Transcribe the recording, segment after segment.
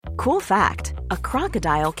Cool fact, a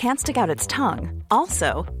crocodile can't stick out its tongue.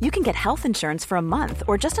 Also, you can get health insurance for a month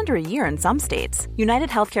or just under a year in some states. United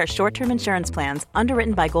Healthcare short-term insurance plans,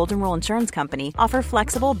 underwritten by Golden Rule Insurance Company, offer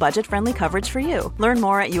flexible, budget-friendly coverage for you. Learn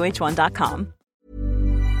more at uh1.com.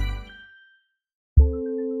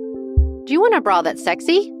 Do you want a bra that's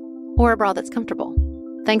sexy or a bra that's comfortable?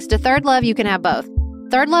 Thanks to Third Love, you can have both.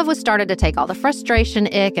 Third Love was started to take all the frustration,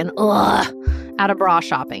 ick, and ugh out of bra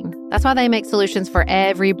shopping. That's why they make solutions for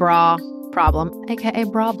every bra problem, aka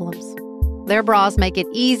problems. Their bras make it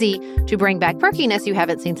easy to bring back perkiness you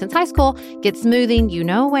haven't seen since high school, get smoothing you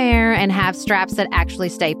know where, and have straps that actually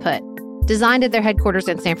stay put. Designed at their headquarters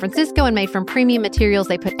in San Francisco and made from premium materials,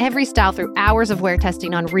 they put every style through hours of wear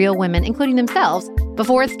testing on real women, including themselves,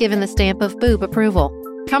 before it's given the stamp of boob approval.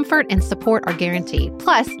 Comfort and support are guaranteed.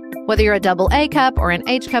 Plus, whether you're a double A cup or an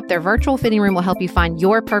H cup, their virtual fitting room will help you find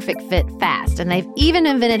your perfect fit fast. And they've even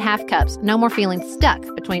invented half cups. No more feeling stuck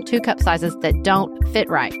between two cup sizes that don't fit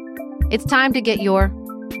right. It's time to get your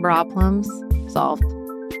bra plums solved.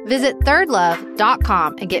 Visit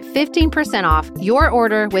thirdlove.com and get 15% off your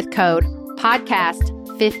order with code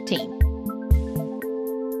podcast15.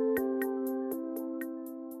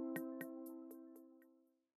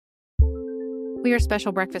 We are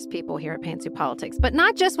special breakfast people here at Pantsuit Politics, but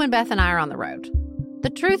not just when Beth and I are on the road. The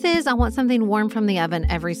truth is, I want something warm from the oven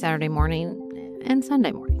every Saturday morning and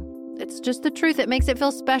Sunday morning. It's just the truth. It makes it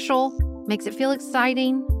feel special, makes it feel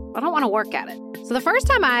exciting. I don't want to work at it. So the first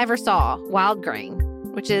time I ever saw Wild Grain,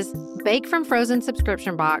 which is bake from frozen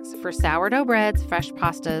subscription box for sourdough breads, fresh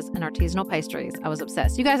pastas, and artisanal pastries, I was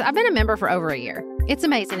obsessed. You guys, I've been a member for over a year. It's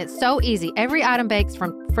amazing. It's so easy. Every item bakes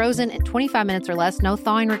from frozen in 25 minutes or less, no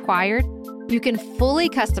thawing required. You can fully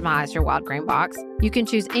customize your Wild Grain box. You can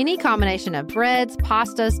choose any combination of breads,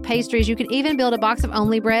 pastas, pastries. You can even build a box of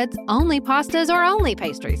only breads, only pastas, or only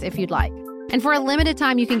pastries if you'd like. And for a limited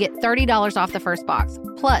time, you can get $30 off the first box,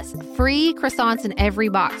 plus free croissants in every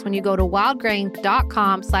box when you go to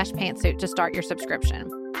wildgrain.com/pantsuit to start your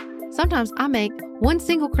subscription. Sometimes I make one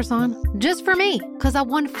single croissant just for me because I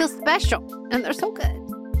want to feel special, and they're so good.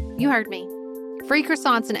 You heard me. Free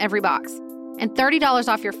croissants in every box. And $30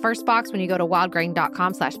 off your first box when you go to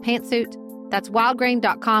wildgrain.com/pantsuit. That's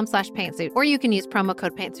wildgrain.com/pantsuit. Or you can use promo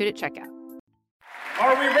code pantsuit at checkout.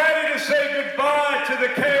 Are we ready to say goodbye to the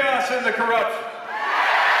chaos and the corruption?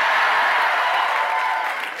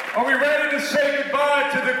 Are we ready to say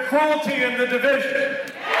goodbye to the cruelty and the division?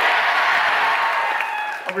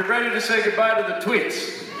 Are we ready to say goodbye to the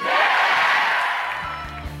tweets?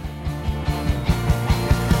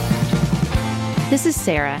 This is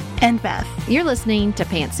Sarah. And Beth. You're listening to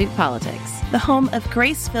Pantsuit Politics, the home of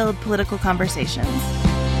grace-filled political conversations.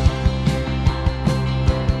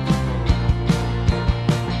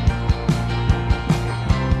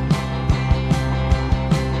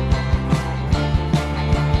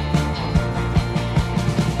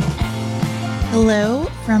 Hello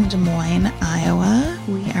from Des Moines, Iowa.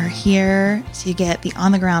 We are here to get the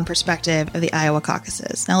on-the-ground perspective of the Iowa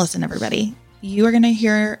caucuses. Now listen, everybody. You are going to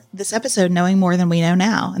hear this episode knowing more than we know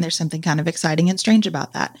now, and there's something kind of exciting and strange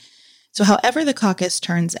about that. So however the caucus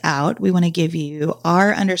turns out, we want to give you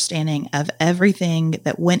our understanding of everything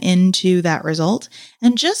that went into that result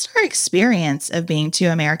and just our experience of being two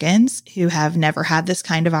Americans who have never had this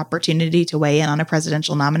kind of opportunity to weigh in on a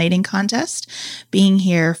presidential nominating contest, being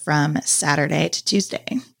here from Saturday to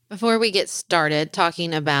Tuesday. Before we get started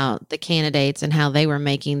talking about the candidates and how they were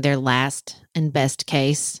making their last and best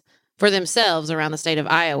case for themselves around the state of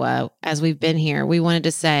Iowa, as we've been here, we wanted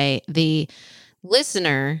to say the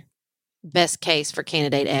listener best case for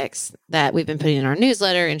candidate X that we've been putting in our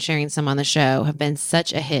newsletter and sharing some on the show have been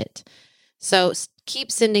such a hit. So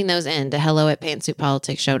keep sending those in to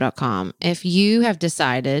hello@pantsuitpoliticsshow.com. If you have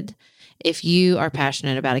decided, if you are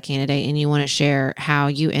passionate about a candidate and you want to share how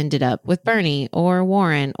you ended up with Bernie or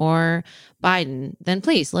Warren or Biden, then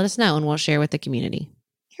please let us know and we'll share with the community.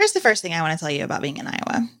 Here's the first thing I want to tell you about being in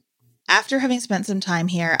Iowa. After having spent some time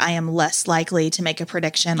here, I am less likely to make a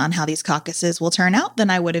prediction on how these caucuses will turn out than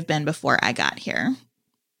I would have been before I got here.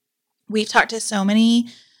 We've talked to so many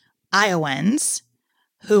Iowans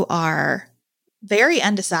who are very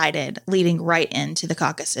undecided leading right into the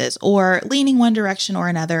caucuses or leaning one direction or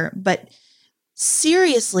another, but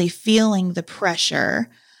seriously feeling the pressure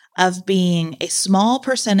of being a small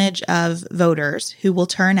percentage of voters who will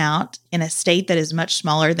turn out in a state that is much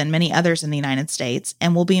smaller than many others in the United States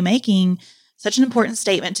and will be making such an important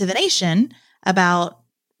statement to the nation about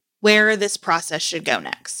where this process should go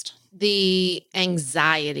next. The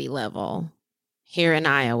anxiety level here in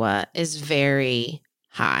Iowa is very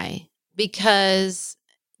high because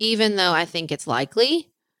even though I think it's likely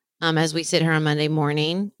as we sit here on Monday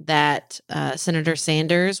morning, that Senator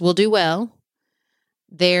Sanders will do well.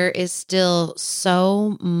 There is still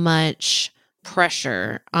so much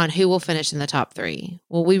pressure on who will finish in the top 3.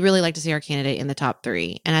 Well, we really like to see our candidate in the top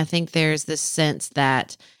 3. And I think there's this sense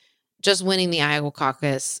that just winning the Iowa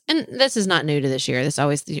caucus, and this is not new to this year.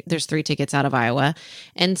 There's 3 tickets out of Iowa.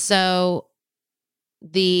 And so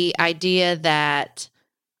the idea that,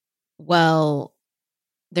 well,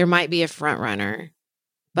 there might be a front runner,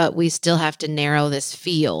 but we still have to narrow this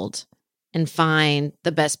field and find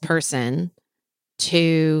the best person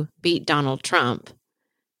to beat Donald Trump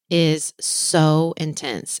is so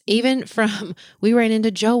intense. Even we ran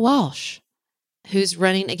into Joe Walsh, who's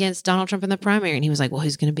running against Donald Trump in the primary. And he was like, well,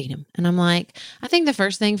 who's going to beat him? And I'm like, I think the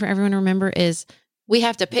first thing for everyone to remember is we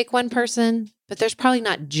have to pick one person, but there's probably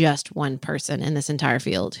not just one person in this entire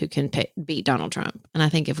field who can beat Donald Trump. And I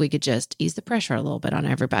think if we could just ease the pressure a little bit on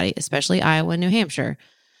everybody, especially Iowa and New Hampshire,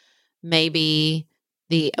 maybe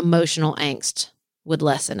the emotional angst would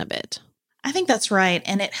lessen a bit. I think that's right.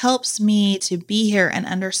 And it helps me to be here and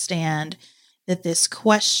understand that this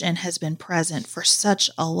question has been present for such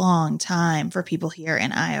a long time for people here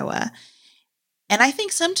in Iowa. And I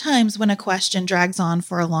think sometimes when a question drags on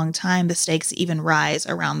for a long time, the stakes even rise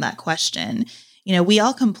around that question. You know, we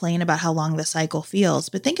all complain about how long the cycle feels,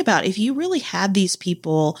 but think about if you really had these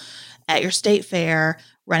people at your state fair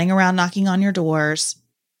running around knocking on your doors,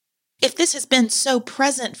 if this has been so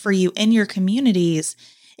present for you in your communities,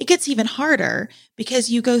 it gets even harder because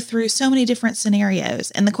you go through so many different scenarios.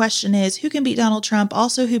 And the question is, who can beat Donald Trump?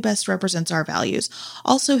 Also, who best represents our values?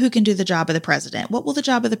 Also, who can do the job of the president? What will the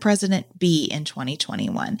job of the president be in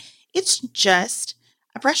 2021? It's just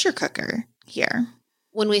a pressure cooker here.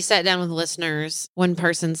 When we sat down with listeners, one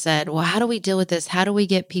person said, well, how do we deal with this? How do we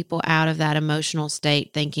get people out of that emotional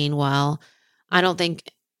state thinking, well, I don't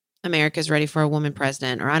think America's ready for a woman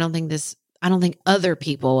president, or I don't think other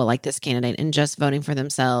people will like this candidate, and just voting for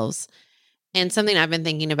themselves. And something I've been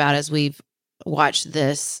thinking about as we've watched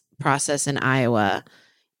this process in Iowa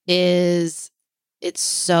is it's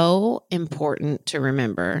so important to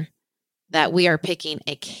remember that we are picking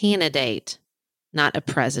a candidate, not a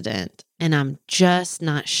president. And I'm just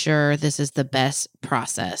not sure this is the best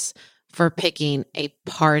process for picking a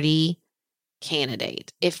party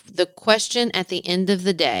candidate. If the question at the end of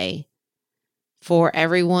the day for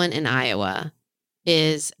everyone in Iowa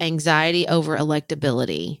is anxiety over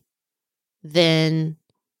electability, then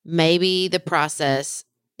maybe the process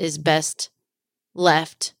is best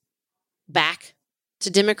left back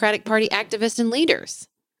to Democratic Party activists and leaders,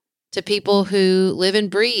 to people who live and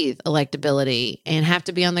breathe electability and have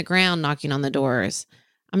to be on the ground knocking on the doors.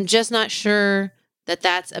 I'm just not sure that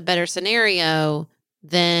that's a better scenario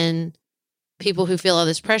than people who feel all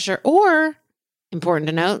this pressure, or, important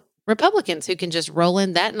to note, Republicans who can just roll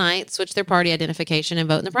in that night, switch their party identification, and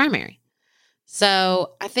vote in the primary.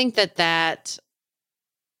 So I think that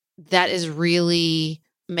is really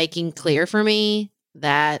making clear for me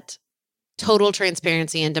that total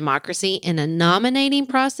transparency and democracy in a nominating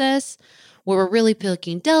process where we're really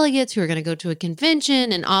picking delegates who are going to go to a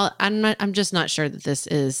convention and all. I'm just not sure that this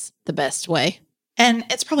is the best way. And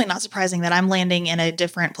it's probably not surprising that I'm landing in a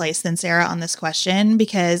different place than Sarah on this question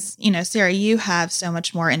because, you know, Sarah, you have so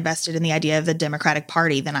much more invested in the idea of the Democratic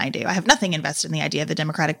Party than I do. I have nothing invested in the idea of the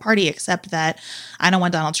Democratic Party except that I don't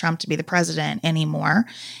want Donald Trump to be the president anymore.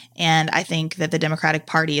 And I think that the Democratic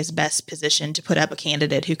Party is best positioned to put up a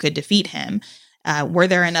candidate who could defeat him. Were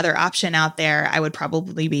there another option out there, I would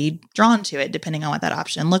probably be drawn to it, depending on what that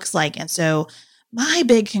option looks like. And so my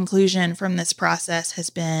big conclusion from this process has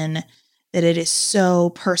been that it is so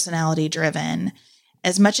personality driven.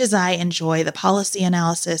 As much as I enjoy the policy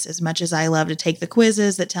analysis, as much as I love to take the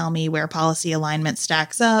quizzes that tell me where policy alignment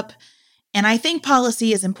stacks up, and I think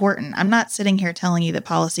policy is important. I'm not sitting here telling you that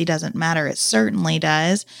policy doesn't matter. It certainly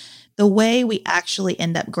does. The way we actually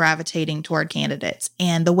end up gravitating toward candidates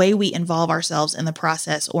and the way we involve ourselves in the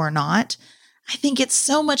process or not, I think it's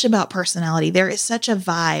so much about personality. There is such a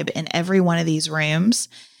vibe in every one of these rooms,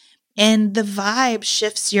 and the vibe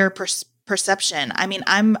shifts your perception. I mean,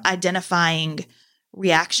 I'm identifying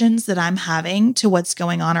reactions that I'm having to what's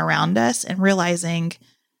going on around us and realizing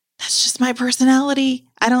that's just my personality.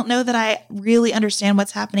 I don't know that I really understand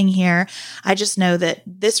what's happening here. I just know that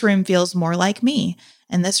this room feels more like me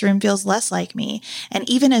and this room feels less like me. And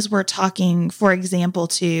even as we're talking, for example,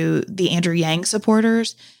 to the Andrew Yang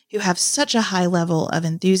supporters who have such a high level of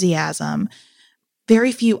enthusiasm,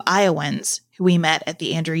 very few Iowans who we met at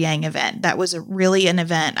the Andrew Yang event. That was really an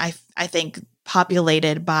event I think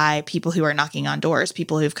populated by people who are knocking on doors,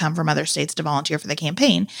 people who've come from other states to volunteer for the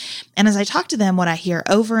campaign. And as I talk to them, what I hear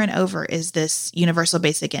over and over is this universal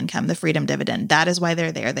basic income, the freedom dividend. That is why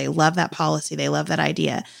they're there. They love that policy. They love that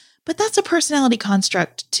idea. But that's a personality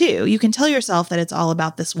construct too. You can tell yourself that it's all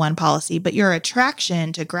about this one policy, but your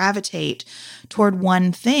attraction to gravitate toward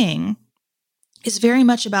one thing is very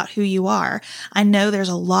much about who you are. I know there's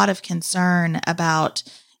a lot of concern about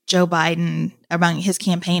Joe Biden, among his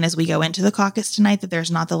campaign as we go into the caucus tonight, that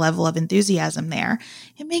there's not the level of enthusiasm there.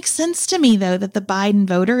 It makes sense to me, though, that the Biden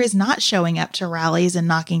voter is not showing up to rallies and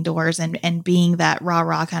knocking doors and being that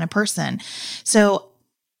rah-rah kind of person. So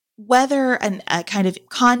whether a kind of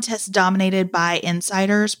contest dominated by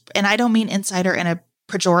insiders, and I don't mean insider in a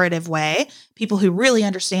pejorative way, people who really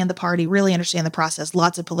understand the party, really understand the process,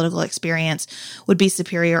 lots of political experience would be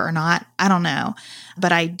superior or not, I don't know.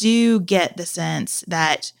 But I do get the sense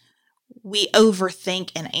that we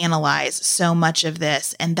overthink and analyze so much of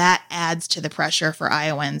this, and that adds to the pressure for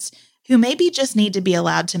Iowans who maybe just need to be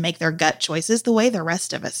allowed to make their gut choices the way the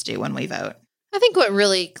rest of us do when we vote. I think what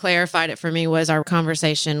really clarified it for me was our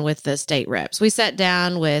conversation with the state reps. We sat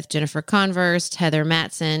down with Jennifer Converse, Heather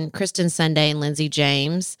Mattson, Kristen Sunday, and Lindsey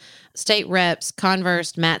James. State reps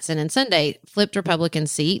Converse, Mattson, and Sunday flipped Republican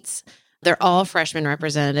seats. They're all freshman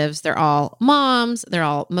representatives. They're all moms. They're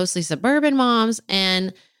all mostly suburban moms.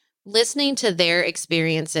 And listening to their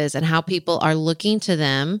experiences and how people are looking to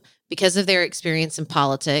them because of their experience in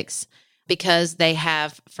politics, because they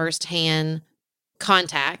have firsthand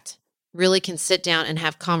contact, really can sit down and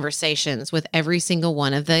have conversations with every single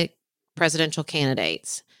one of the presidential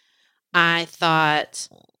candidates. I thought,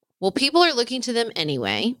 well, people are looking to them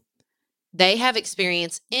anyway. They have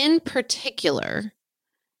experience. In particular,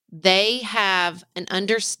 they have an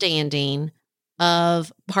understanding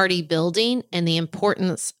of party building and the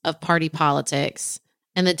importance of party politics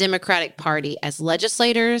and the Democratic Party as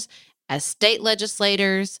legislators, as state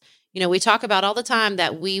legislators. You know, we talk about all the time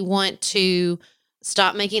that we want to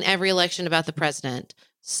stop making every election about the president.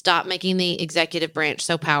 Stop making the executive branch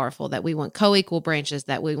so powerful, that we want co-equal branches,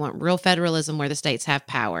 that we want real federalism where the states have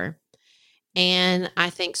power. And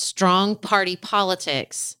I think strong party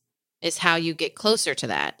politics is how you get closer to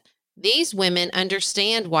that. These women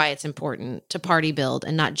understand why it's important to party build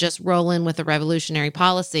and not just roll in with a revolutionary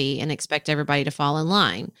policy and expect everybody to fall in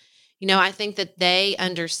line. You know, I think that they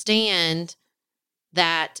understand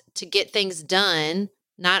that to get things done,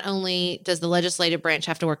 not only does the legislative branch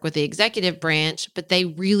have to work with the executive branch, but they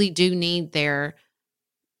really do need their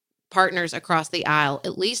partners across the aisle,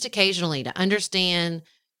 at least occasionally, to understand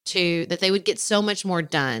that they would get so much more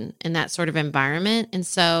done in that sort of environment. And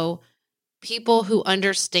so people who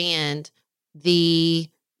understand the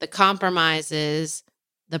compromises,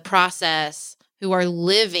 the process, who are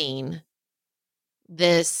living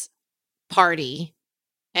this party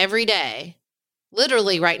every day,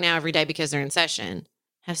 literally right now every day because they're in session,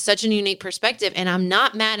 have such a unique perspective. And I'm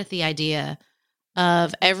not mad at the idea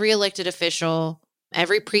of every elected official,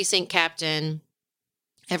 every precinct captain,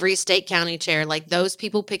 every state county chair, like those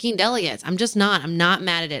people picking delegates. I'm not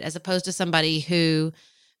mad at it, as opposed to somebody who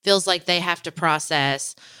feels like they have to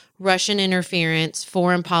process Russian interference,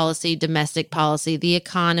 foreign policy, domestic policy, the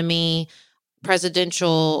economy,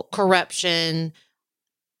 presidential corruption,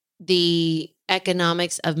 the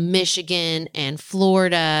economics of Michigan and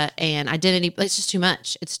Florida and identity. It's just too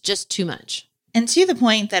much. It's just too much. And to the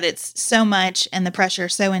point that it's so much and the pressure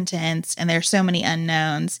so intense and there's so many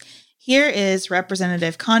unknowns, here is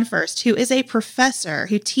Representative Converse, who is a professor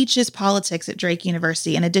who teaches politics at Drake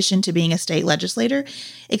University in addition to being a state legislator,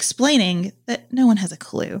 explaining that no one has a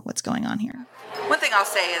clue what's going on here. One thing I'll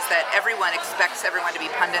say is that everyone expects everyone to be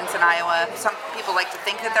pundits in Iowa. Some people like to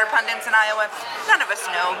think that they're pundits in Iowa. None of us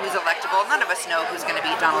know who's electable. None of us know who's going to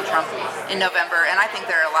beat Donald Trump in November. And I think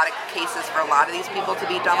there are a lot of cases for a lot of these people to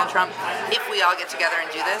beat Donald Trump if we all get together and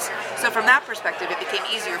do this. So from that perspective, it became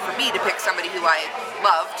easier for me to pick somebody who I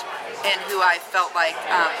loved and who I felt like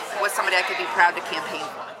was somebody I could be proud to campaign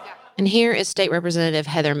for. And here is State Representative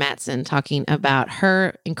Heather Mattson talking about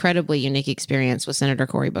her incredibly unique experience with Senator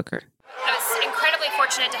Cory Booker. I was incredibly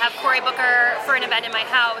fortunate to have Cory Booker for an event in my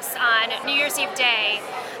house on New Year's Eve day,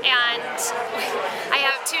 and I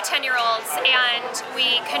have two 10-year-olds, and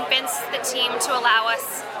we convinced the team to allow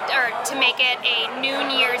us, or to make it a New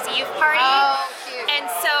Year's Eve party. Oh, cute. And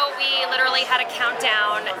so we literally had a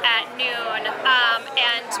countdown at noon,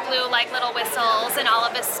 and blew like little whistles and all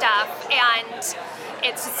of this stuff, and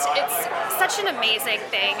it's such an amazing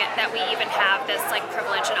thing that we even have this like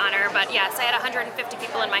privilege and honor. But yes, I had 150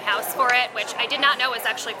 people in my house for it, which I did not know was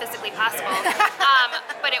actually physically possible.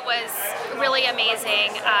 But it was really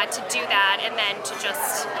amazing to do that, and then to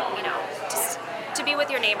just to be with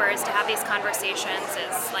your neighbors, to have these conversations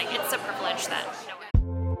is like, it's a privilege that,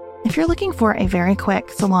 If you're looking for a very quick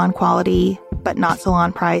salon quality, but not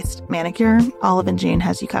salon priced manicure, Olive & June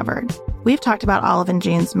has you covered. We've talked about Olive &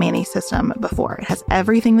 June's Mani system before. It has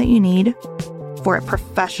everything that you need for a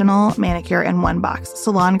professional manicure in one box.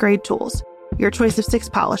 Salon grade tools, your choice of 6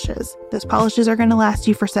 polishes. Those polishes are going to last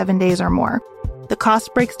you for 7 days or more. The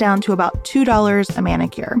cost breaks down to about $2 a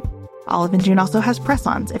manicure. Olive & June also has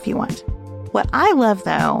press-ons if you want. What I love,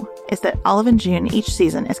 though, is that Olive & June each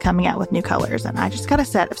season is coming out with new colors, and I just got a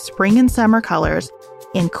set of spring and summer colors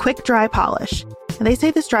in quick dry polish. And they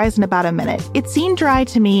say this dries in about a minute. It seemed dry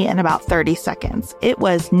to me in about 30 seconds. It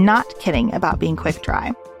was not kidding about being quick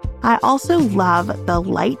dry. I also love the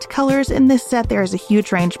light colors in this set. There is a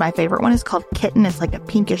huge range. My favorite one is called Kitten. It's like a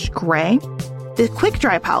pinkish gray. The quick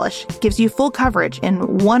dry polish gives you full coverage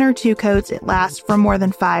in 1 or 2 coats. It lasts for more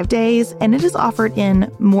than 5 days, and it is offered in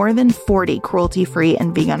more than 40 cruelty-free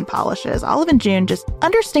and vegan polishes. Olive & June just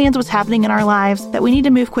understands what's happening in our lives, that we need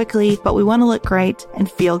to move quickly, but we want to look great and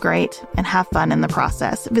feel great and have fun in the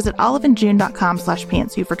process. Visit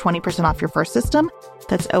oliveandjune.com/pantsuit for 20% off your first system.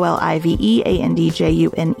 That's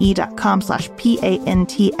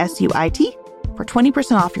oliveandjune.com/pantsuit for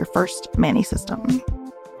 20% off your first Mani system.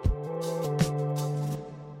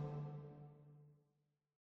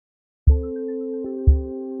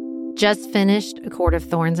 Just finished A Court of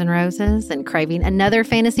Thorns and Roses and craving another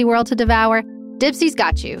fantasy world to devour? Dipsy's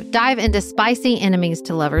got you. Dive into spicy enemies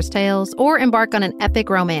to lovers' tales or embark on an epic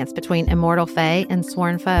romance between immortal fae and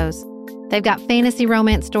sworn foes. They've got fantasy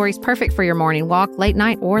romance stories perfect for your morning walk, late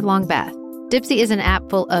night, or long bath. Dipsy is an app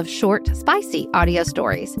full of short, spicy audio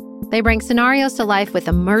stories. They bring scenarios to life with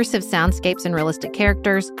immersive soundscapes and realistic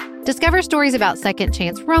characters. Discover stories about second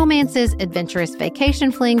chance romances, adventurous vacation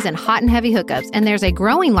flings, and hot and heavy hookups. And there's a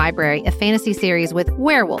growing library of fantasy series with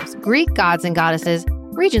werewolves, Greek gods and goddesses,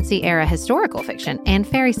 Regency-era historical fiction, and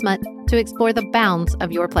fairy smut to explore the bounds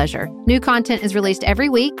of your pleasure. New content is released every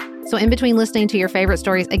week, so in between listening to your favorite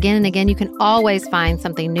stories again and again, you can always find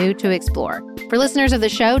something new to explore. For listeners of the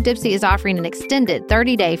show, Dipsy is offering an extended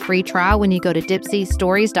 30-day free trial when you go to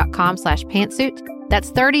dipsystories.com/pantsuit. That's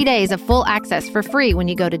 30 days of full access for free when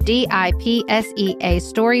you go to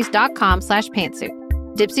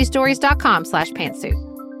dipseastories.com/pantsuit. dipsystories.com/pantsuit.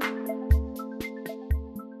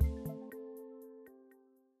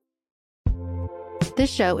 This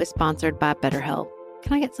show is sponsored by BetterHelp.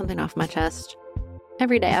 Can I get something off my chest?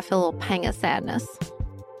 Every day I feel a little pang of sadness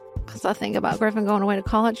because I think about Griffin going away to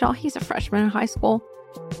college. Y'all, he's a freshman in high school.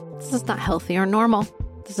 This is not healthy or normal.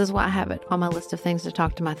 This is why I have it on my list of things to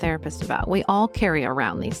talk to my therapist about. We all carry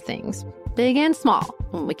around these things, big and small.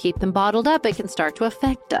 When we keep them bottled up, it can start to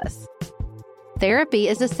affect us. Therapy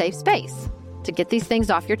is a safe space to get these things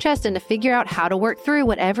off your chest and to figure out how to work through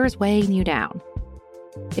whatever is weighing you down.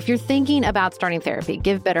 If you're thinking about starting therapy,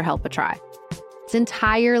 give BetterHelp a try. It's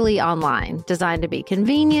entirely online, designed to be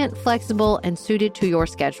convenient, flexible, and suited to your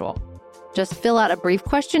schedule. Just fill out a brief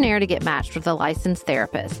questionnaire to get matched with a licensed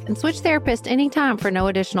therapist and switch therapists anytime for no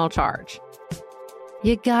additional charge.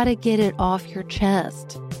 You gotta get it off your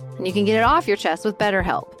chest. And you can get it off your chest with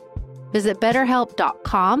BetterHelp. Visit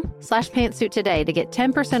betterhelp.com/pantsuit today to get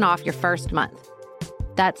 10% off your first month.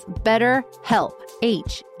 That's BetterHelp,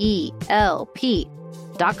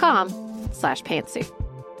 HELP.com/pantsuit.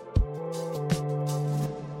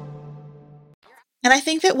 And I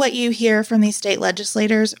think that what you hear from these state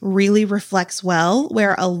legislators really reflects well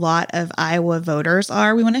where a lot of Iowa voters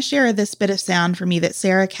are. We want to share this bit of sound from you that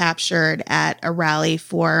Sarah captured at a rally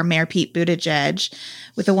for Mayor Pete Buttigieg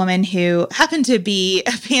with a woman who happened to be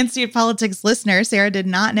a Pantsuit Politics listener. Sarah did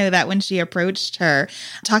not know that when she approached her,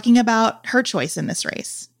 talking about her choice in this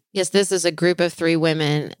race. Yes, this is a group of 3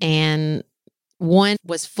 women, and one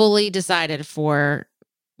was fully decided for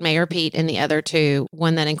Mayor Pete, and the other 2,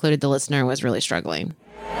 one that included the listener, was really struggling.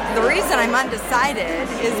 The reason I'm undecided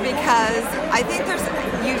is because I think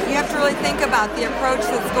you have to really think about the approach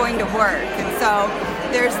that's going to work. And so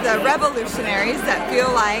there's the revolutionaries that feel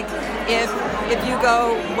like if you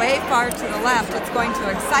go way far to the left, it's going to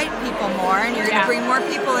excite people more and you're going to bring more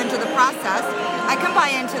people into the process. I can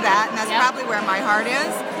buy into that, and that's probably where my heart is.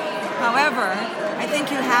 However, I think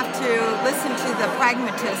you have to listen to the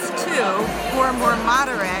pragmatists too, who are more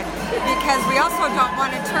moderate, because we also don't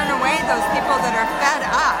want to turn away those people that are fed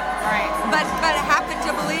up, but happen to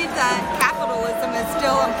believe that capitalism is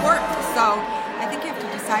still important. So I think you have to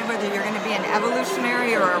decide whether you're going to be an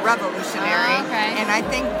evolutionary or a revolutionary. And I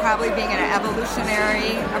think probably being an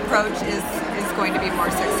evolutionary approach is going to be more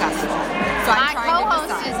successful. So my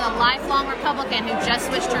co-host is a lifelong Republican who just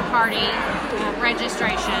switched her party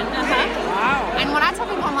registration. Wow. And when I tell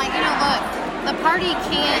people, I'm like, look, the party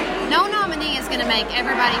can't, no nominee is going to make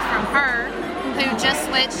everybody from her, who just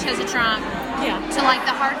switched to Trump, to like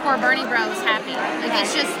the hardcore Bernie bros happy. Like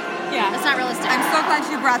it's just, it's not realistic. I'm so glad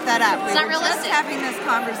you brought that up. It's not realistic. Just having this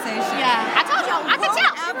conversation. Yeah. I told you, I could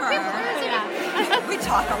tell. We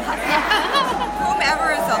talk a lot.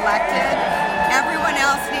 Whomever is elected, everyone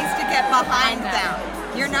else needs to get behind them.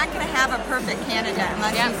 You're not going to have a perfect candidate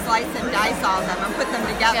unless you slice and dice all of them and put them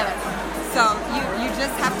together. So you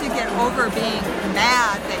just have to get over being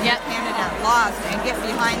mad that your candidate lost and get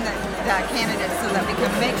behind the candidate so that we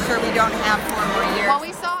can make sure we don't have 4 more years. Well,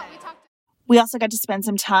 We also got to spend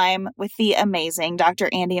some time with the amazing Dr.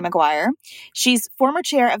 Andi McGuire. She's former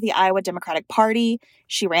chair of the Iowa Democratic Party.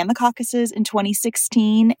 She ran the caucuses in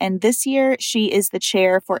 2016, and this year she is the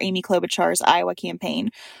chair for Amy Klobuchar's Iowa campaign.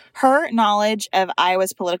 Her knowledge of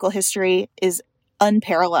Iowa's political history is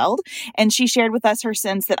unparalleled, and she shared with us her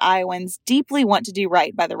sense that Iowans deeply want to do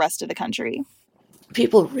right by the rest of the country.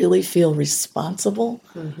 People really feel responsible.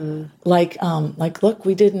 Like, look,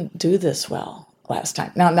 we didn't do this well last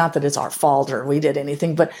time. Now, not that it's our fault or we did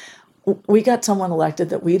anything, but we got someone elected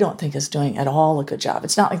that we don't think is doing at all a good job.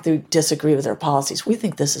 It's not like they disagree with their policies. We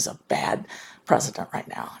think this is a bad president right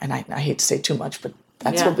now. And I hate to say too much, but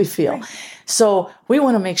that's what we feel. Right. So we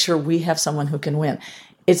want to make sure we have someone who can win.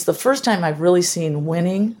 It's the first time I've really seen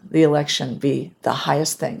winning the election be the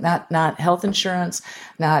highest thing. Not health insurance,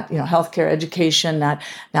 not healthcare, education, not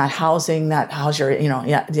housing, not how's your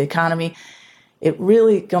the economy. It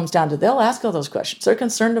really comes down to, they'll ask all those questions. They're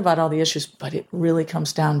concerned about all the issues, but it really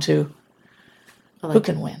comes down to who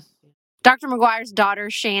can win. Dr. McGuire's daughter,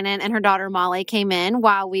 Shannon, and her daughter, Molly, came in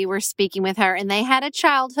while we were speaking with her, and they had a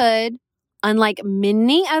childhood. Unlike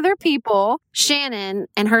many other people, Shannon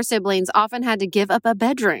and her siblings often had to give up a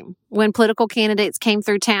bedroom when political candidates came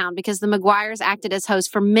through town because the McGuires acted as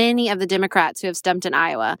hosts for many of the Democrats who have stumped in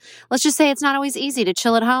Iowa. Let's just say it's not always easy to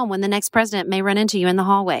chill at home when the next president may run into you in the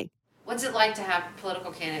hallway. What's it like to have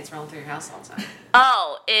political candidates roll through your house all the time?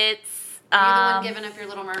 Oh, it's... Are you the one giving up your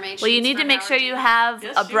Little Mermaid sheets? Well, you need to make sure you have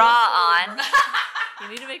a bra on. You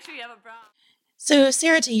need to make sure you have a bra on. So,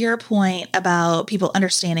 Sarah, to your point about people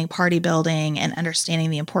understanding party building and understanding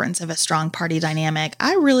the importance of a strong party dynamic,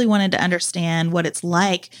 I really wanted to understand what it's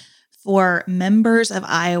like for members of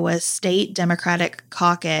Iowa's state Democratic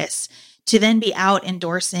caucus to then be out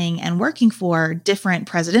endorsing and working for different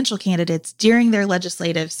presidential candidates during their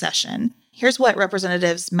legislative session. Here's what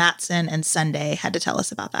Representatives Mattson and Sunday had to tell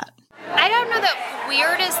us about that. I don't know that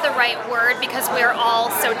weird is the right word because we're all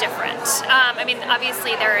so different.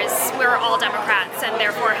 Obviously we're all Democrats and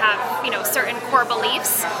therefore have, certain core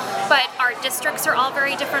beliefs, but our districts are all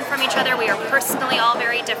very different from each other. We are personally all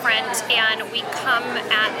very different, and we come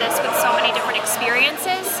at this with so many different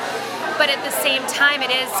experiences. But at the same time,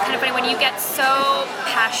 it is kind of funny when you get so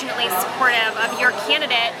passionately supportive of your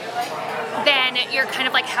candidate, then you're kind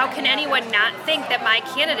of like, how can anyone not think that my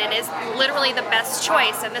candidate is literally the best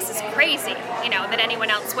choice? And this is crazy, that anyone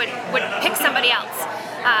else would pick somebody else.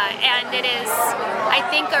 And it is, I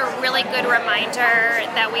think, a really good reminder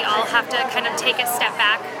that we all have to kind of take a step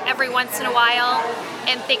back every once in a while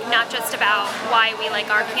and think not just about why we like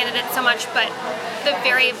our candidate so much, but the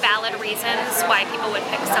very valid reasons why people would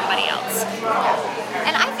pick somebody else.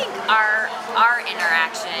 And I think our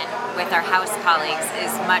interaction with our House colleagues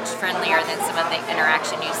is much friendlier than some of the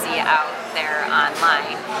interaction you see out there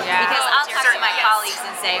online. Yeah. Because I'll talk to my colleagues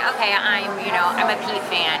and say, okay, I'm a Pete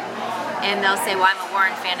fan. And they'll say, well, I'm a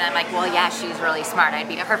Warren fan. And I'm like, well, yeah, she's really smart. I'd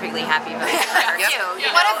be perfectly happy with her too.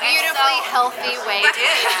 What a beautifully healthy way to do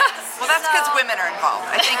that. Well, that's because women are involved.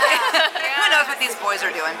 I think who knows what these boys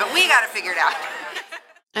are doing, but we got to figure it out.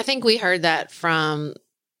 I think we heard that from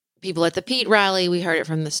people at the Pete rally. We heard it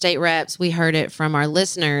from the state reps. We heard it from our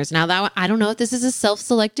listeners. Now, I don't know if this is a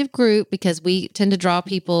self-selective group because we tend to draw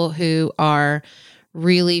people who are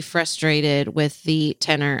really frustrated with the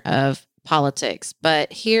tenor of politics.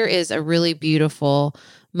 But here is a really beautiful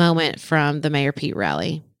moment from the Mayor Pete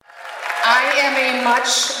rally. I am a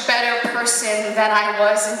much better person than I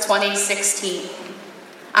was in 2016.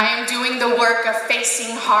 I am doing the work of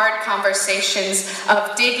facing hard conversations,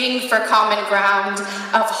 of digging for common ground,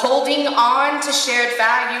 of holding on to shared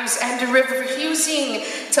values, and refusing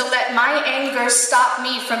to let my anger stop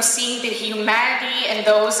me from seeing the humanity in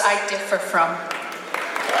those I differ from.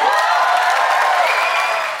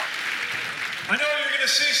 I know you're going to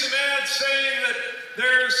see some ads saying that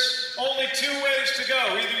there's only 2 ways to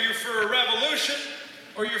go. Either you're for a revolution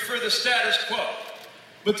or you're for the status quo.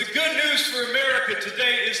 But the good news for America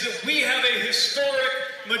today is that we have a historic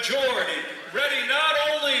majority, ready not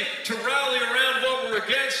only to rally around what we're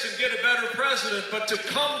against and get a better president, but to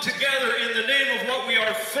come together in the name of what we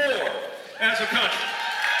are for. as a country.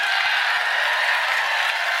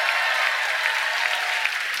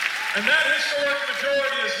 And that historic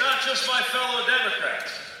majority is not just my fellow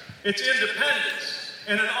Democrats. It's independents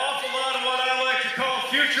and an awful lot of what I like to call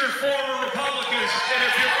future former Republicans. And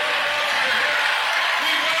if you're one of those in your head,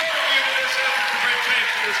 we welcome you to this effort to bring change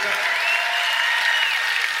to this country.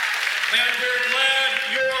 And we're glad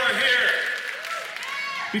you're here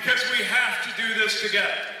because we have to do this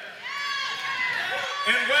together.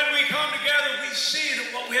 And when we come together, we see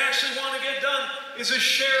that what we actually want to get done is a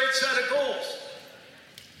shared set of goals.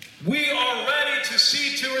 We are ready to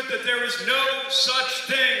see to it that there is no such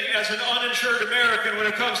thing as an uninsured American when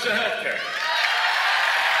it comes to health care.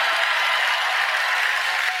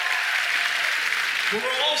 But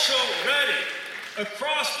we're also ready,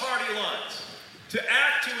 across party lines, to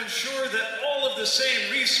act to ensure that all of the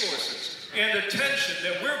same resources and attention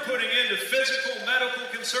that we're putting into physical, medical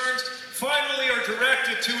concerns finally are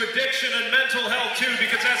directed to addiction and mental health too,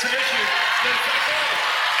 because that's an issue that affects all of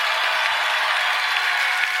us.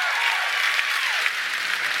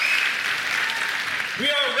 We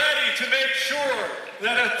are ready to make sure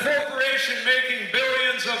that a corporation making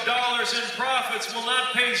billions of dollars in profits will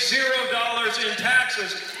not pay $0 in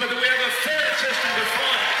taxes, but that we have a fair system to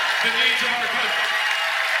fund the needs of our country.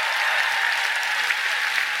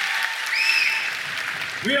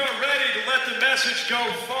 We are ready to let the message go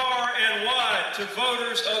far and wide to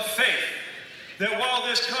voters of faith that while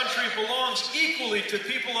this country belongs equally to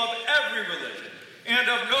people of every religion and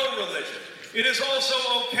of no religion, it is also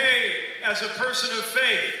okay as a person of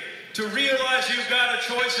faith to realize you've got a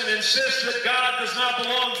choice and insist that God does not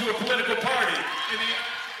belong to a political party.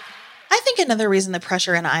 I think another reason the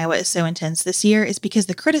pressure in Iowa is so intense this year is because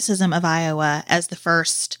the criticism of Iowa as the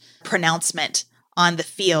first pronouncement on the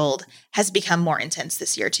field has become more intense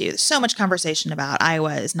this year too. There's so much conversation about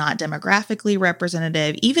Iowa is not demographically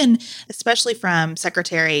representative, even especially from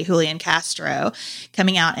Secretary Julian Castro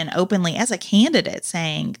coming out and openly as a candidate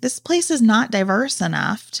saying this place is not diverse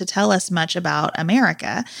enough to tell us much about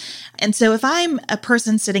America. And so if I'm a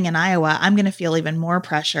person sitting in Iowa, I'm going to feel even more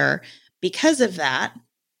pressure because of that.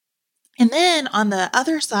 And then on the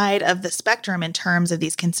other side of the spectrum, in terms of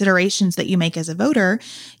these considerations that you make as a voter,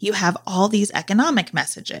 you have all these economic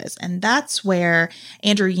messages. And that's where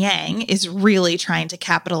Andrew Yang is really trying to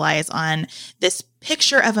capitalize on this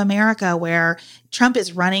picture of America where Trump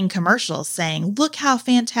is running commercials saying, look how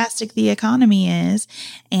fantastic the economy is.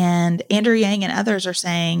 And Andrew Yang and others are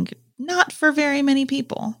saying, not for very many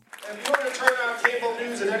people. If you were to turn on cable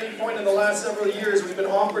news at any point in the last several years, we've been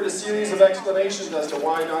offered a series of explanations as to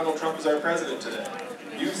why Donald Trump is our president today.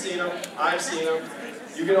 You've seen them, I've seen them.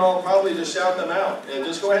 You can all probably just shout them out. And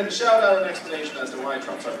just go ahead and shout out an explanation as to why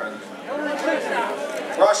Trump's our president.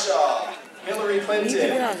 Russia, Hillary Clinton,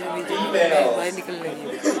 emails,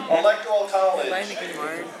 Electoral College,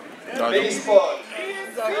 Facebook,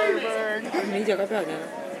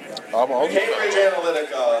 Cambridge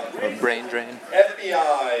Analytica, brain drain,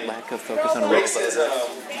 FBI, lack of focus on racism,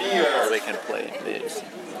 fear, they can play this.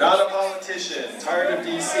 Not a politician, tired of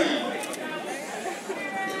DC,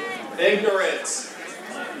 ignorance.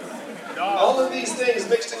 All of these things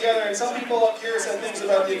mixed together, and some people up here said things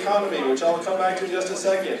about the economy, which I'll come back to in just a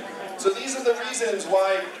second. So these are the reasons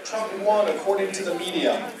why Trump won, according to the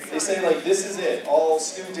media. They say, like, this is it, all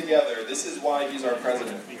stewed together. This is why he's our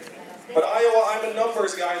president. But Iowa, I'm a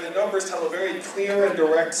numbers guy, and the numbers tell a very clear and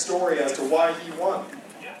direct story as to why he won.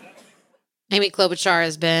 Amy Klobuchar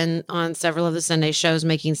has been on several of the Sunday shows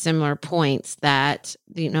making similar points that,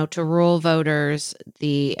 to rural voters,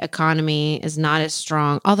 the economy is not as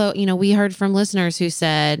strong. Although, we heard from listeners who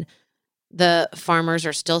said the farmers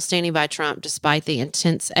are still standing by Trump despite the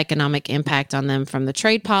intense economic impact on them from the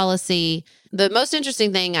trade policy. The most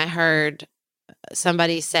interesting thing I heard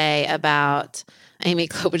somebody say about Amy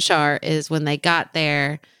Klobuchar is when they got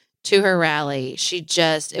there to her rally,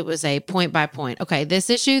 it was a point by point. Okay,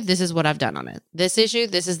 this issue, this is what I've done on it. This issue,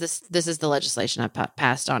 this is the legislation I've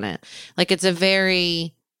passed on it. Like, it's a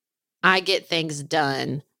very, I get things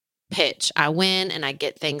done pitch. I win and I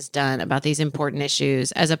get things done about these important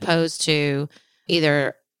issues, as opposed to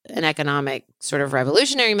either an economic sort of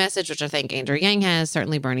revolutionary message, which I think Andrew Yang has,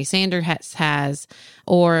 certainly Bernie Sanders has,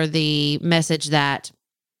 or the message that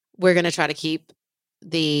we're going to try to keep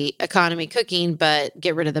the economy cooking, but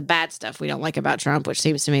get rid of the bad stuff we don't like about Trump, which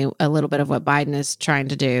seems to me a little bit of what Biden is trying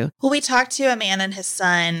to do. Well, we talked to a man and his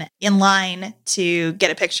son in line to get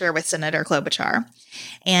a picture with Senator Klobuchar,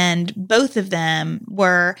 and both of them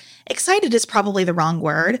were excited is probably the wrong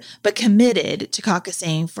word, but committed to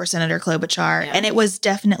caucusing for Senator Klobuchar. Yeah. And it was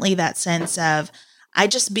definitely that sense of, I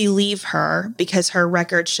just believe her because her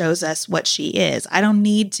record shows us what she is. I don't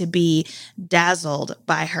need to be dazzled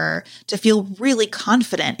by her to feel really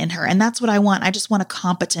confident in her. And that's what I want. I just want a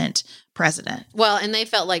competent president. Well, and they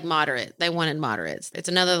felt like moderate. They wanted moderates. It's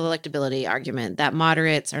another electability argument that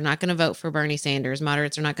moderates are not going to vote for Bernie Sanders.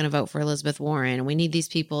 Moderates are not going to vote for Elizabeth Warren. We need these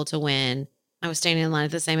people to win. I was standing in line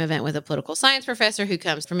at the same event with a political science professor who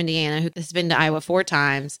comes from Indiana, who has been to Iowa 4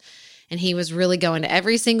 times. And he was really going to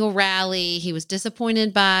every single rally. He was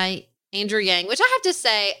disappointed by Andrew Yang, which I have to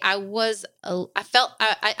say, I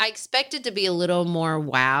expected to be a little more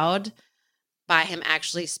wowed by him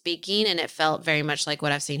actually speaking. And it felt very much like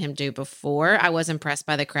what I've seen him do before. I was impressed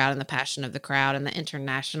by the crowd and the passion of the crowd and the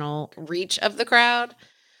international reach of the crowd.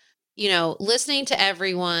 You know, listening to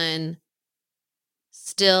everyone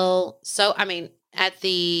still. So, I mean, I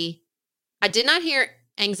did not hear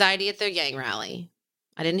anxiety at the Yang rally.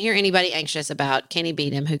 I didn't hear anybody anxious about, can he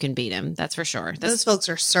beat him? Who can beat him? That's for sure. Those folks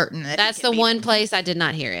are certain that that's the one place I did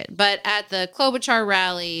not hear it. But at the Klobuchar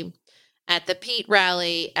rally, at the Pete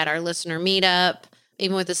rally, at our listener meetup,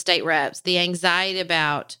 even with the state reps, the anxiety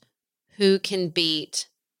about who can beat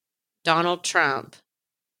Donald Trump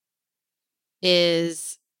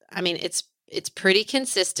is, I mean, it's pretty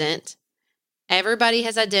consistent. Everybody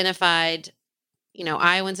has identified, you know,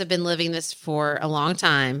 Iowans have been living this for a long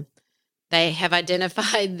time. They have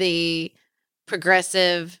identified the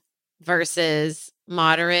progressive versus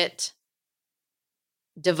moderate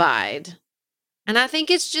divide. And I think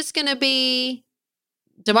it's just going to be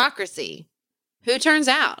democracy. Who turns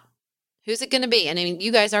out? Who's it going to be? And I mean,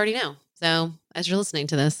 you guys already know. So as you're listening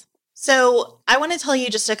to this. So I want to tell you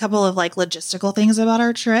just a couple of like logistical things about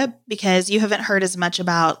our trip, because you haven't heard as much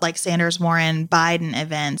about like Sanders, Warren, Biden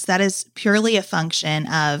events. That is purely a function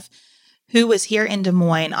of who was here in Des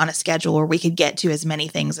Moines on a schedule where we could get to as many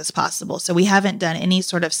things as possible. So we haven't done any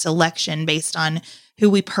sort of selection based on who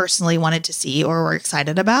we personally wanted to see or were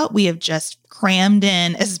excited about. We have just crammed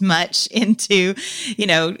in as much into,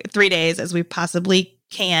 3 days as we possibly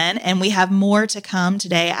can. And we have more to come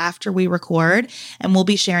today after we record. And we'll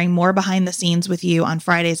be sharing more behind the scenes with you on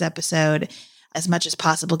Friday's episode as much as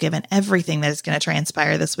possible, given everything that is going to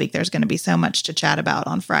transpire this week. There's going to be so much to chat about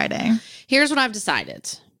on Friday. Here's what I've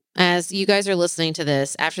decided. As you guys are listening to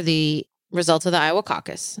this, after the results of the Iowa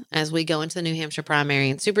caucus, as we go into the New Hampshire primary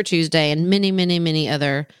and Super Tuesday and many, many, many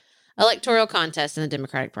other electoral contests in the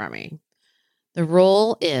Democratic primary, the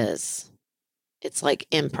rule is it's like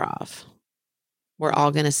improv. We're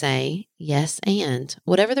all going to say yes and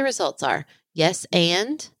whatever the results are. Yes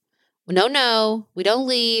and. No, we don't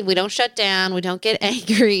leave. We don't shut down. We don't get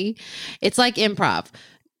angry. It's like improv.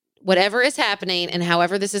 Whatever is happening and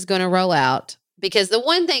however this is going to roll out. Because the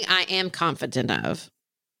one thing I am confident of,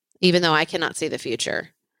 even though I cannot see the future,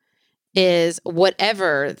 is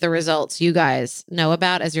whatever the results you guys know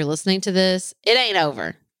about as you're listening to this, it ain't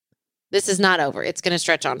over. This is not over. It's going to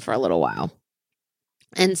stretch on for a little while.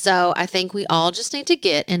 And so I think we all just need to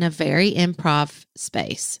get in a very improv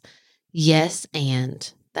space. Yes,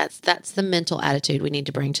 and that's the mental attitude we need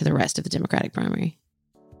to bring to the rest of the Democratic primary.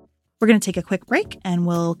 We're going to take a quick break and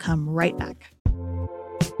we'll come right back.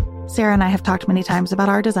 Sarah and I have talked many times about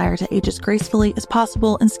our desire to age as gracefully as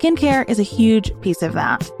possible, and skincare is a huge piece of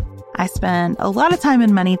that. I spend a lot of time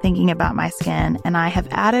and money thinking about my skin, and I have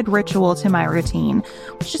added Ritual to my routine,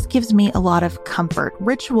 which just gives me a lot of comfort.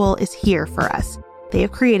 Ritual is here for us. They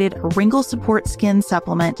have created a wrinkle support skin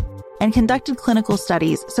supplement and conducted clinical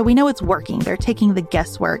studies, so we know it's working. They're taking the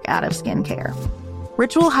guesswork out of skincare.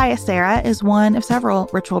 Ritual Hyacera is one of several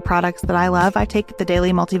Ritual products that I love. I take the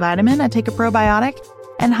daily multivitamin, I take a probiotic,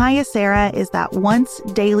 and Hyacera is that once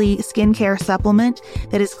daily skincare supplement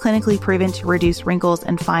that is clinically proven to reduce wrinkles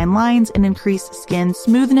and fine lines and increase skin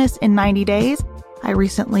smoothness in 90 days. I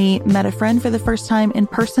recently met a friend for the first time in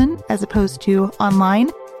person as opposed to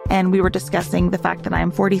online, and we were discussing the fact that I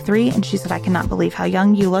am 43, and she said, "I cannot believe how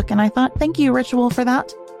young you look." And I thought, thank you, Ritual, for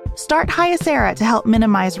that. Start Hyacera to help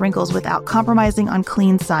minimize wrinkles without compromising on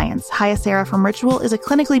clean science. Hyacera from Ritual is a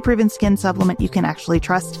clinically proven skin supplement you can actually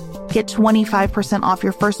trust. Get 25% off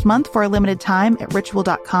your first month for a limited time at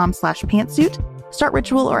ritual.com/pantsuit. Start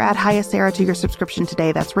Ritual or add Hyacera to your subscription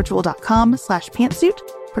today. That's ritual.com/pantsuit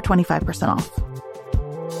for 25% off.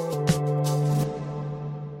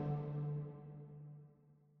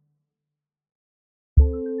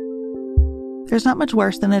 There's not much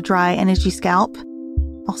worse than a dry and itchy scalp.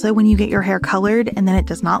 Also, when you get your hair colored and then it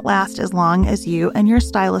does not last as long as you and your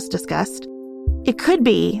stylist discussed. It could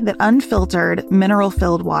be that unfiltered,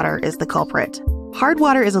 mineral-filled water is the culprit. Hard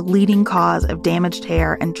water is a leading cause of damaged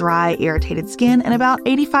hair and dry, irritated skin, and about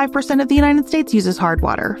 85% of the United States uses hard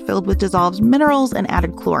water, filled with dissolved minerals and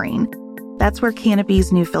added chlorine. That's where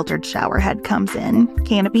Canopy's new filtered shower head comes in.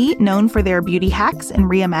 Canopy, known for their beauty hacks and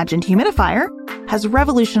reimagined humidifier, has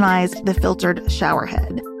revolutionized the filtered shower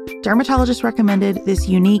head. Dermatologists recommended this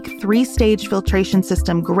unique 3-stage filtration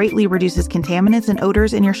system greatly reduces contaminants and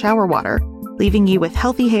odors in your shower water, leaving you with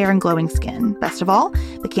healthy hair and glowing skin. Best of all,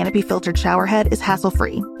 the Canopy filtered shower head is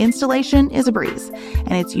hassle-free. Installation is a breeze,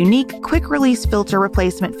 and its unique quick-release filter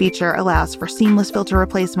replacement feature allows for seamless filter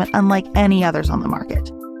replacement unlike any others on the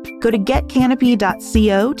market. Go to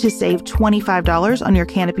getcanopy.co to save $25 on your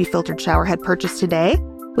Canopy filtered shower head purchase today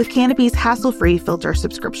with Canopy's hassle-free filter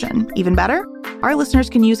subscription. Even better, our listeners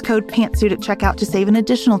can use code PANTSUIT at checkout to save an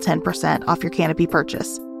additional 10% off your Canopy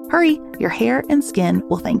purchase. Hurry, your hair and skin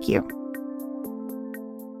will thank you.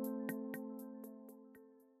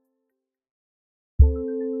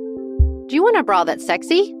 Do you want a bra that's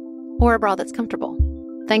sexy or a bra that's comfortable?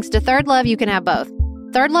 Thanks to Third Love, you can have both.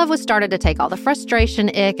 Third Love was started to take all the frustration,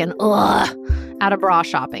 ick, and out of bra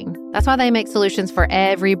shopping. That's why they make solutions for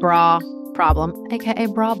every bra problem, aka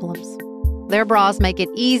problems. Their bras make it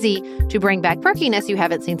easy to bring back perkiness you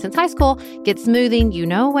haven't seen since high school, get smoothing you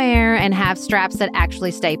know where, and have straps that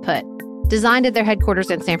actually stay put. Designed at their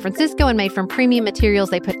headquarters in San Francisco and made from premium materials,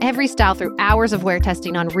 they put every style through hours of wear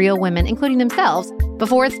testing on real women, including themselves,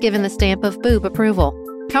 before it's given the stamp of boob approval.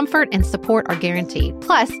 Comfort and support are guaranteed.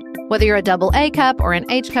 Plus, whether you're a double A cup or an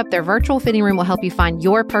H cup, their virtual fitting room will help you find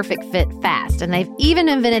your perfect fit fast. And they've even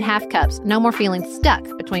invented half cups. No more feeling stuck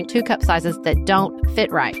between 2 cup sizes that don't fit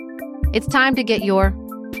right. It's time to get your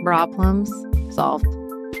bra plums solved.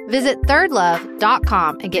 Visit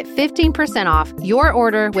thirdlove.com and get 15% off your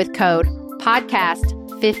order with code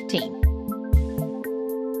podcast15.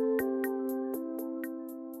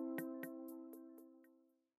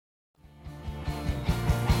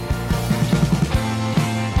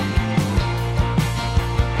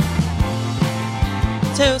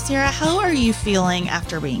 So, Sarah, how are you feeling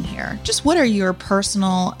after being here? Just what are your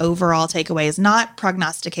personal overall takeaways? Not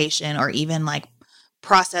prognostication or even like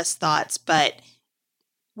processed thoughts, but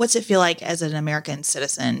what's it feel like as an American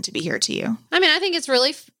citizen to be here to you? I mean, I think it's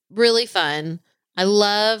really, really fun. I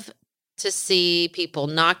love to see people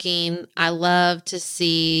knocking. I love to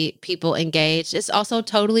see people engaged. It's also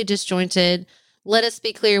totally disjointed. Let us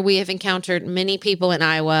be clear. We have encountered many people in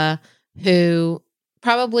Iowa who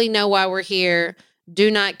probably know why we're here, do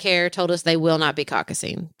not care, told us they will not be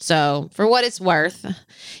caucusing. So for what it's worth,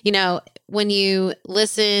 you know, when you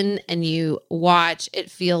listen and you watch, it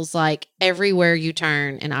feels like everywhere you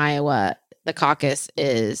turn in Iowa, the caucus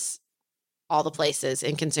is all the places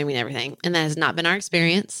and consuming everything. And that has not been our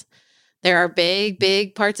experience. There are big,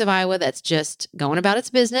 big parts of Iowa that's just going about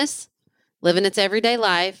its business, living its everyday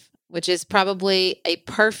life, which is probably a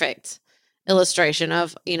perfect illustration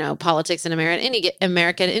of, you know, politics in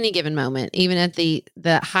America at any given moment. Even at the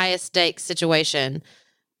highest stakes situation,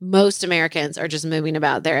 most Americans are just moving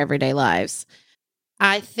about their everyday lives.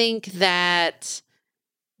 I think that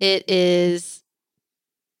it is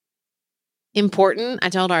important. I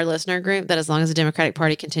told our listener group that as long as the Democratic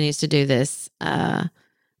Party continues to do this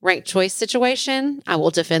ranked choice situation, I will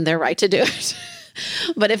defend their right to do it.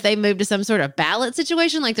 But if they move to some sort of ballot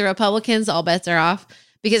situation like the Republicans, all bets are off.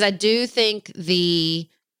 Because I do think the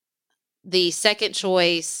second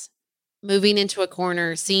choice, moving into a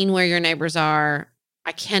corner, seeing where your neighbors are,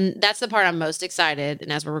 that's the part I'm most excited.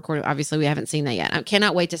 And as we're recording, obviously we haven't seen that yet. I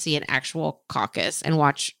cannot wait to see an actual caucus and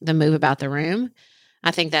watch them move about the room.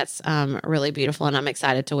 I think that's really beautiful and I'm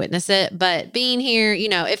excited to witness it. But being here, you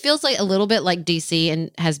know, it feels like a little bit like DC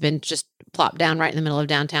and has been just plopped down right in the middle of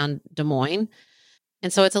downtown Des Moines.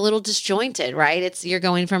 And so it's a little disjointed, right? You're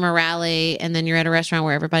going from a rally and then you're at a restaurant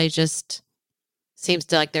where everybody just seems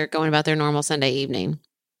to like they're going about their normal Sunday evening.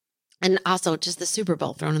 And also just the Super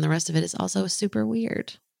Bowl thrown in the rest of it is also super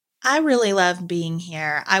weird. I really love being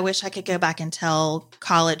here. I wish I could go back and tell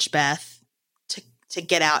college Beth to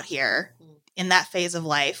get out here in that phase of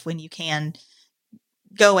life when you can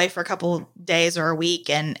go away for a couple days or a week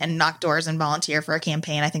and knock doors and volunteer for a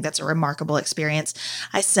campaign. I think that's a remarkable experience.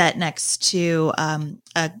 I sat next to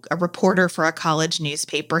a reporter for a college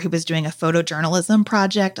newspaper who was doing a photojournalism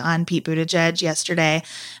project on Pete Buttigieg yesterday.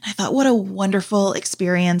 And I thought, what a wonderful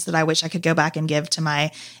experience that I wish I could go back and give to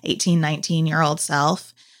my 18, 19-year-old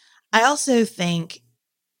self. I also think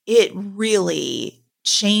it really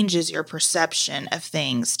changes your perception of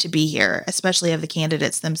things to be here, especially of the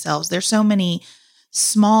candidates themselves. There's so many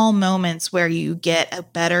small moments where you get a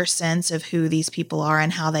better sense of who these people are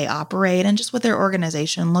and how they operate and just what their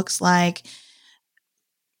organization looks like.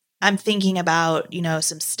 I'm thinking about, you know,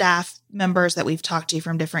 some staff members that we've talked to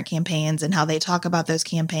from different campaigns and how they talk about those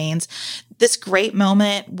campaigns. This great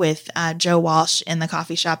moment with Joe Walsh in the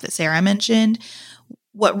coffee shop that Sarah mentioned,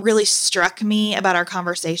 what really struck me about our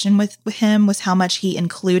conversation with him was how much he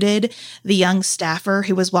included the young staffer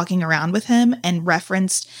who was walking around with him and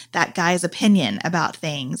referenced that guy's opinion about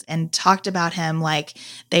things and talked about him like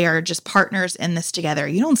they are just partners in this together.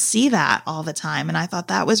 You don't see that all the time. And I thought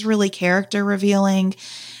that was really character revealing.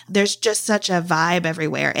 There's just such a vibe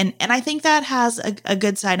everywhere. And I think that has a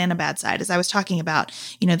good side and a bad side. As I was talking about,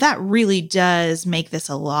 that really does make this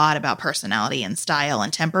a lot about personality and style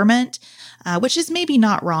and temperament. Which is maybe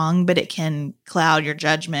not wrong, but it can cloud your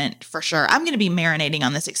judgment for sure. I'm going to be marinating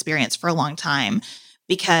on this experience for a long time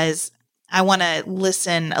because I want to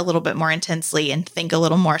listen a little bit more intensely and think a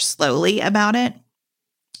little more slowly about it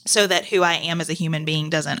so that who I am as a human being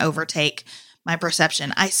doesn't overtake my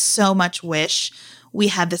perception. I so much wish we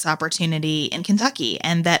had this opportunity in Kentucky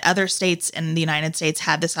and that other states in the United States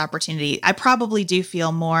had this opportunity. I probably do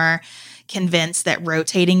feel more convinced that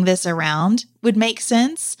rotating this around would make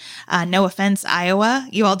sense. No offense, Iowa.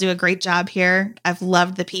 You all do a great job here. I've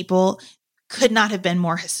loved the people. Could not have been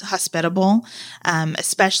more hospitable,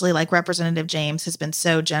 especially like Representative James has been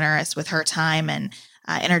so generous with her time and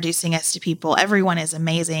introducing us to people. Everyone is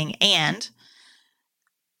amazing. And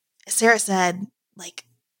as Sarah said, like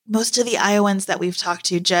most of the Iowans that we've talked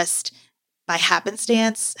to just by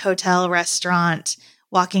happenstance, hotel, restaurant,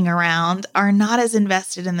 walking around are not as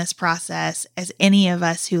invested in this process as any of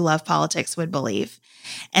us who love politics would believe.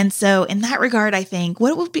 And so in that regard, I think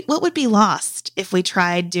what would be lost if we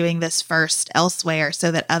tried doing this first elsewhere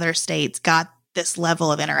so that other states got this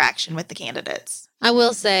level of interaction with the candidates? I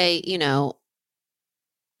will say,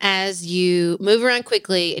 as you move around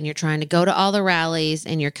quickly and you're trying to go to all the rallies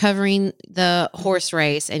and you're covering the horse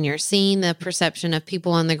race and you're seeing the perception of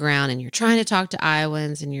people on the ground and you're trying to talk to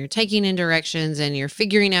Iowans and you're taking in directions and you're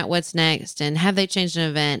figuring out what's next and have they changed an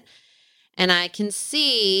event. And I can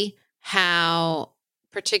see how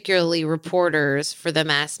particularly reporters for the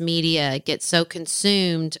mass media get so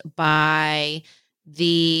consumed by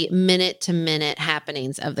the minute-to-minute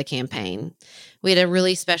happenings of the campaign. We had a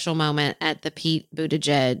really special moment at the Pete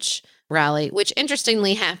Buttigieg rally, which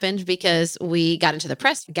interestingly happened because we got into the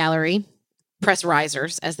press gallery, press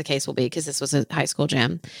risers, as the case will be, because this was a high school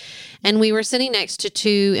gym. And we were sitting next to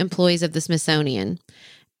two employees of the Smithsonian.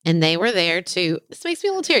 And they were there to, this makes me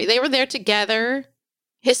a little teary, they were there to gather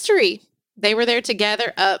history. They were there to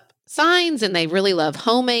gather up signs, and they really love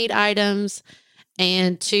homemade items,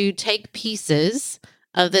 and to take pieces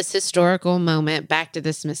of this historical moment back to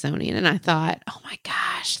the Smithsonian. And I thought, oh my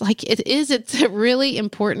gosh, it's a really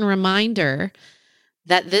important reminder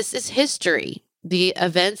that this is history. The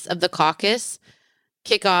events of the caucus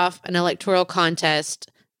kick off an electoral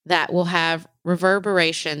contest that will have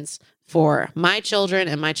reverberations for my children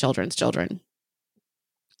and my children's children.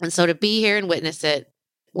 And so to be here and witness it,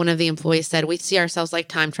 one of the employees said, we see ourselves like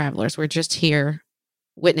time travelers. We're just here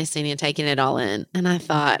witnessing and taking it all in. And I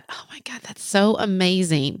thought, oh my God, that's so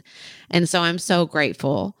amazing. And so I'm so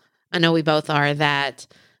grateful. I know we both are, that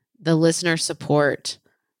the listener support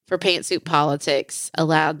for Pantsuit Politics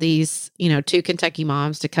allowed these, two Kentucky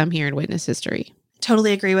moms to come here and witness history.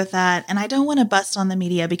 Totally agree with that. And I don't want to bust on the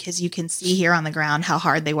media because you can see here on the ground how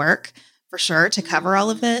hard they work for sure to cover all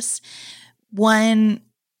of this. One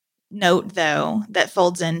note, though, that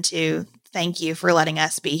folds into thank you for letting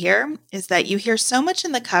us be here is that you hear so much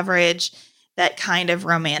in the coverage that kind of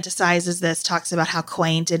romanticizes this, talks about how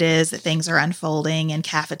quaint it is that things are unfolding in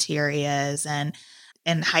cafeterias and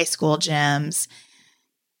in high school gyms.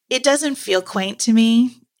 It doesn't feel quaint to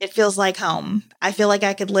me. It feels like home. I feel like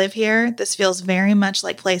I could live here. This feels very much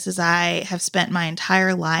like places I have spent my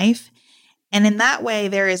entire life. And in that way,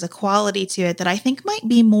 there is a quality to it that I think might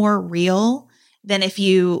be more real than if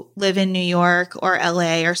you live in New York or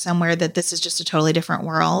LA or somewhere that this is just a totally different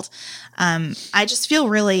world. I just feel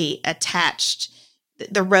really attached.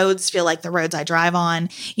 The roads feel like the roads I drive on.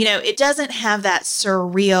 It doesn't have that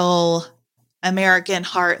surreal American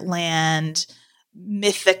heartland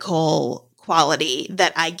mythical quality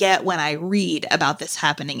that I get when I read about this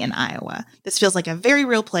happening in Iowa. This feels like a very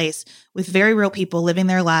real place with very real people living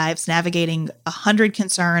their lives, navigating 100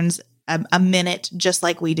 concerns a minute, just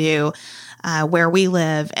like we do, where we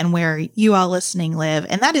live and where you all listening live.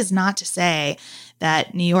 And that is not to say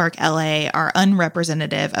that New York, LA are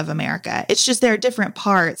unrepresentative of America. It's just there are different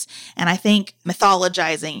parts. And I think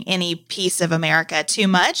mythologizing any piece of America too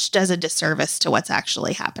much does a disservice to what's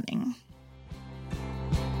actually happening.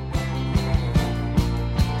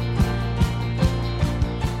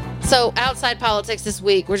 So outside politics this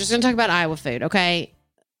week, we're just going to talk about Iowa food, okay?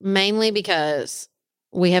 Mainly because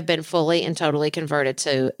we have been fully and totally converted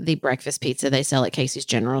to the breakfast pizza they sell at Casey's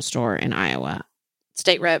General Store in Iowa.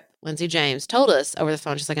 State Rep Lindsey James told us over the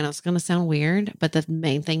phone, she's like, I know it's going to sound weird, but the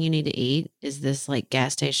main thing you need to eat is this like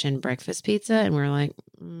gas station breakfast pizza. And we're like,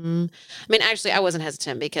 I mean, actually, I wasn't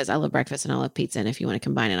hesitant because I love breakfast and I love pizza. And if you want to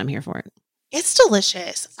combine it, I'm here for it. It's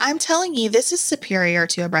delicious. I'm telling you, this is superior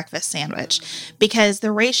to a breakfast sandwich because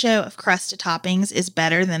the ratio of crust to toppings is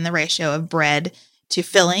better than the ratio of bread to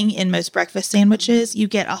filling in most breakfast sandwiches. You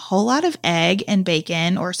get a whole lot of egg and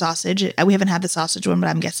bacon or sausage. We haven't had the sausage one, but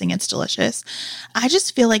I'm guessing it's delicious. I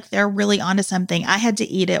just feel like they're really onto something. I had to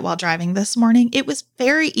eat it while driving this morning. It was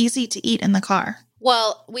very easy to eat in the car.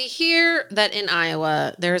 Well, we hear that in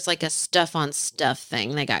Iowa, there's like a stuff on stuff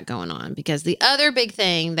thing they got going on because the other big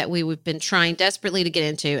thing that we've been trying desperately to get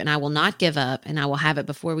into, and I will not give up, and I will have it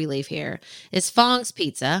before we leave here, is Fong's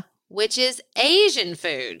Pizza, which is Asian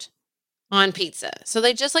food on pizza. So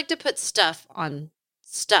they just like to put stuff on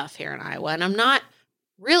stuff here in Iowa, and I'm not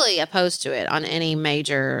really opposed to it on any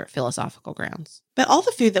major philosophical grounds. But all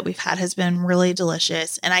the food that we've had has been really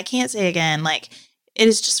delicious, and I can't say again, like, it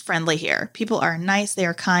is just friendly here. People are nice. They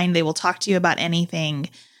are kind. They will talk to you about anything.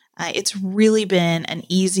 It's really been an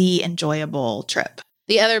easy, enjoyable trip.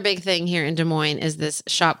 The other big thing here in Des Moines is this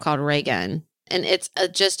shop called Raygun, and it's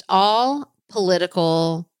just all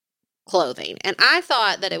political clothing. And I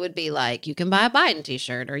thought that it would be like, you can buy a Biden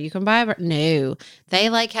t-shirt or you can buy no. They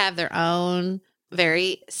like have their own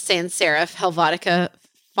very sans serif Helvetica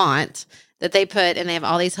font that they put, and they have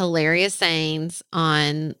all these hilarious sayings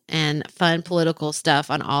on and fun political stuff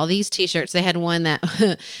on all these t-shirts. They had one that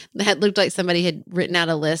that looked like somebody had written out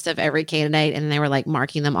a list of every candidate and they were like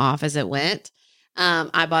marking them off as it went.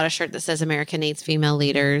 I bought a shirt that says America needs female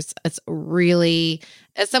leaders. It's really,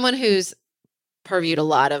 as someone who's purviewed a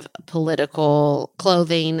lot of political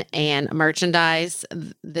clothing and merchandise,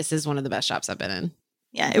 this is one of the best shops I've been in.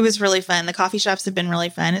 Yeah, it was really fun. The coffee shops have been really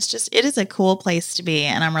fun. It is a cool place to be,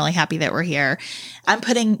 and I'm really happy that we're here. I'm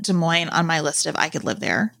putting Des Moines on my list of I could live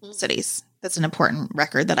there cities. That's an important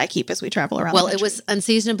record that I keep as we travel around. Well, it was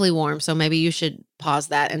unseasonably warm, so maybe you should pause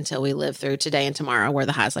that until we live through today and tomorrow, where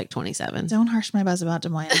the high's like 27. Don't harsh my buzz about Des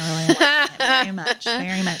Moines. I really like it very much,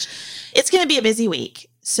 very much. It's going to be a busy week.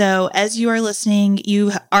 So as you are listening,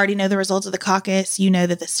 you already know the results of the caucus. You know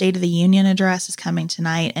that the State of the Union address is coming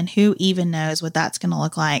tonight, and who even knows what that's going to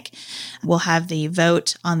look like. We'll have the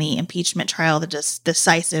vote on the impeachment trial, the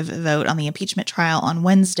decisive vote on the impeachment trial on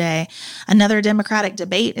Wednesday. Another Democratic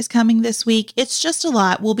debate is coming this week. It's just a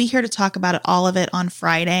lot. We'll be here to talk about all of it on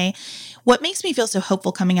Friday. What makes me feel so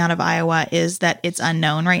hopeful coming out of Iowa is that it's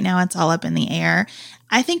unknown right now. It's all up in the air.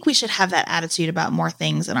 I think we should have that attitude about more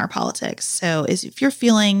things in our politics. So if you're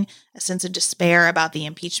feeling a sense of despair about the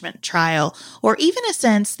impeachment trial, or even a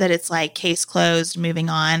sense that it's like case closed, moving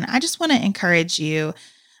on, I just want to encourage you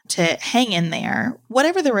to hang in there.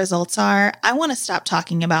 Whatever the results are, I want to stop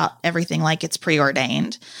talking about everything like it's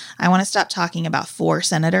preordained. I want to stop talking about 4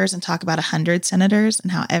 senators and talk about 100 senators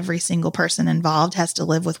and how every single person involved has to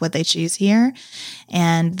live with what they choose here.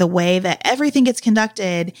 And the way that everything gets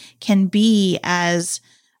conducted can be as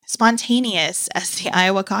spontaneous as the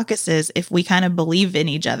Iowa caucuses if we kind of believe in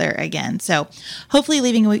each other again. So hopefully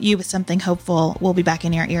leaving you with something hopeful. We'll be back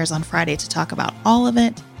in your ears on Friday to talk about all of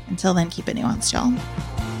it. Until then, keep it nuanced, y'all.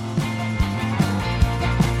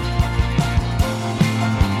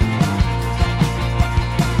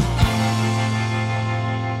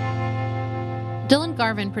 Dylan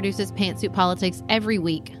Garvin produces Pantsuit Politics every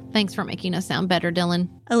week. Thanks for making us sound better, Dylan.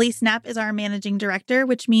 Elise Knapp is our managing director,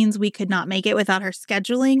 which means we could not make it without her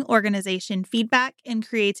scheduling, organization, feedback, and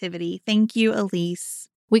creativity. Thank you, Elise.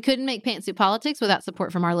 We couldn't make Pantsuit Politics without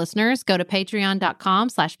support from our listeners. Go to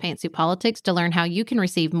patreon.com/pantsuitpolitics to learn how you can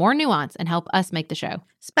receive more nuance and help us make the show.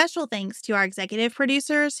 Special thanks to our executive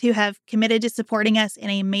producers who have committed to supporting us in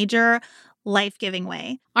a major, life-giving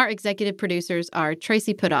way. Our executive producers are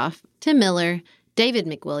Tracy Putoff, Tim Miller, David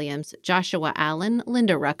McWilliams, Joshua Allen,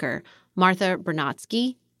 Linda Rucker, Martha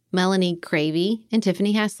Bernatsky, Melanie Cravey, and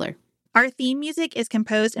Tiffany Hassler. Our theme music is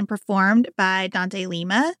composed and performed by Dante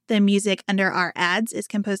Lima. The music under our ads is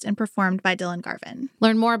composed and performed by Dylan Garvin.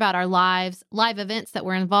 Learn more about our live events that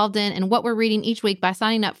we're involved in and what we're reading each week by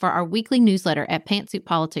signing up for our weekly newsletter at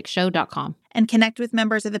pantsuitpoliticsshow.com. And connect with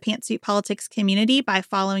members of the Pantsuit Politics community by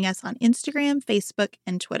following us on Instagram, Facebook,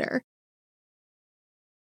 and Twitter.